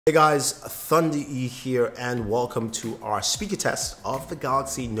Hey guys, Thunder E here and welcome to our speaker test of the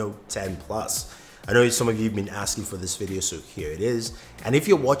Galaxy Note 10 Plus. I know some of you have been asking for this video, so here it is. And if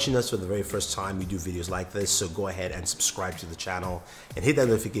you're watching us for the very first time, we do videos like this, so go ahead and subscribe to the channel and hit that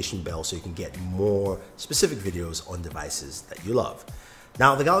notification bell so you can get more specific videos on devices that you love.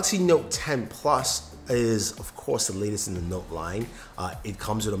 Now, the Galaxy Note 10 Plus is, of course, the latest in the Note line. It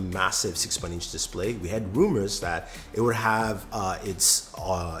comes with a massive 6.1-inch display. We had rumors that it would have its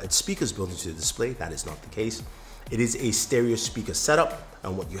speakers built into the display. That is not the case. It is a stereo speaker setup,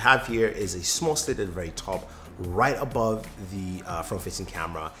 and what you have here is a small slit at the very top, right above the front-facing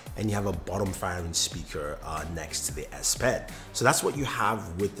camera, and you have a bottom-firing speaker next to the S Pen. So that's what you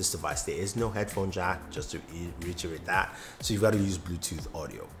have with this device. There is no headphone jack, just to reiterate that. So you've got to use Bluetooth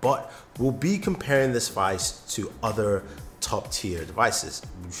audio. But we'll be comparing this device to other top-tier devices,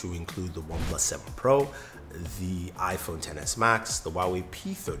 which will include the OnePlus 7 Pro, the iPhone XS Max, the Huawei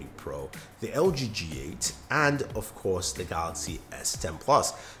P30 Pro, the LG G8, and of course the Galaxy S10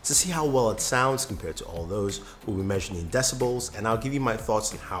 Plus. To see how well it sounds compared to all those, we'll be measuring in decibels, and I'll give you my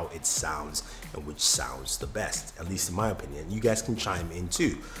thoughts on how it sounds and which sounds the best, at least in my opinion. You guys can chime in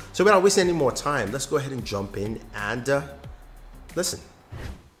too. So without wasting any more time, let's go ahead and jump in and listen.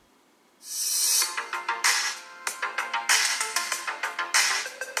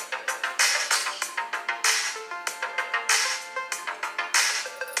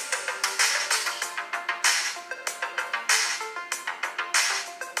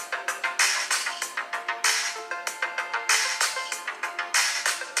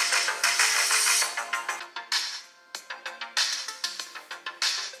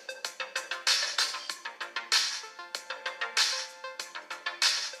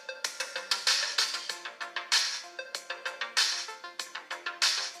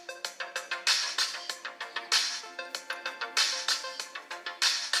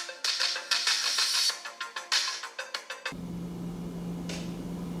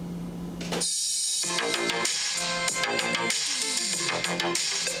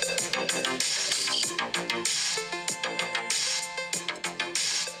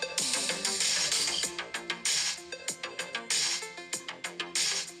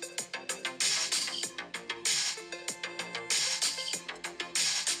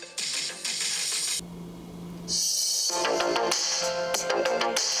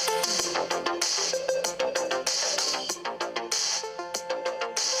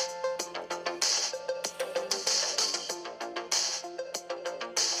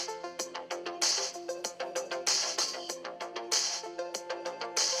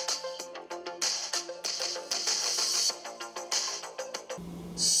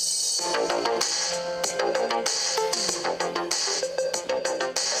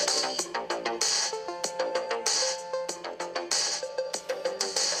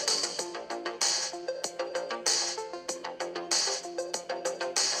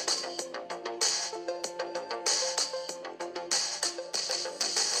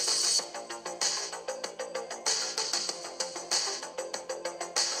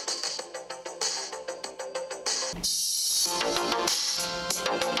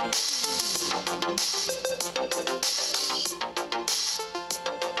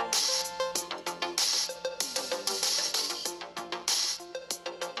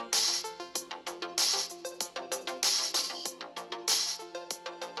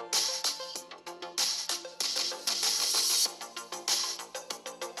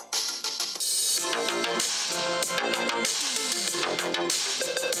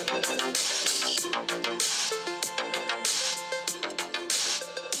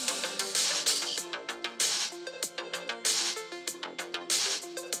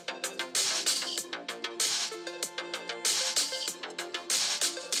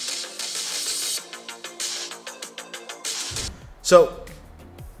 So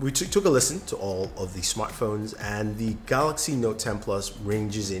we took a listen to all of the smartphones, and the Galaxy Note 10 Plus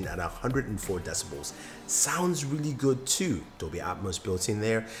ranges in at 104 decibels. Sounds really good too. Dolby Atmos built in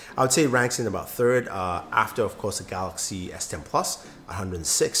there. I would say it ranks in about third after, of course, the Galaxy S10 Plus,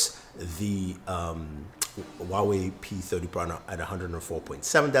 106. The Huawei P30 Pro at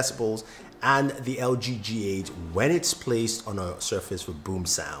 104.7 decibels, and the LG G8 when it's placed on a surface for boom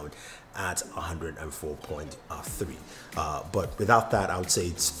sound at 104.3. But without that, I would say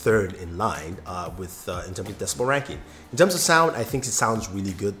it's third in line with in terms of decibel ranking. In terms of sound, I think it sounds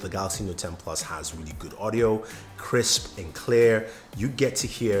really good. The Galaxy Note 10 Plus has really good audio, crisp and clear. You get to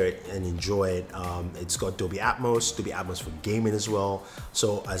hear it and enjoy it. It's got Dolby Atmos for gaming as well.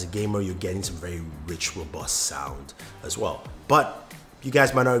 So as a gamer, you're getting some very rich, robust sound as well. But You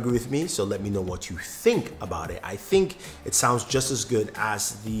guys might not agree with me, so let me know what you think about it. I think it sounds just as good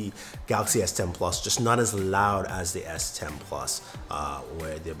as the Galaxy S10 Plus, just not as loud as the S10 Plus,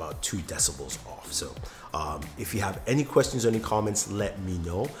 where they're about 2 decibels off. So if you have any questions or any comments, let me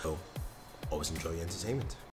know. So always enjoy your entertainment.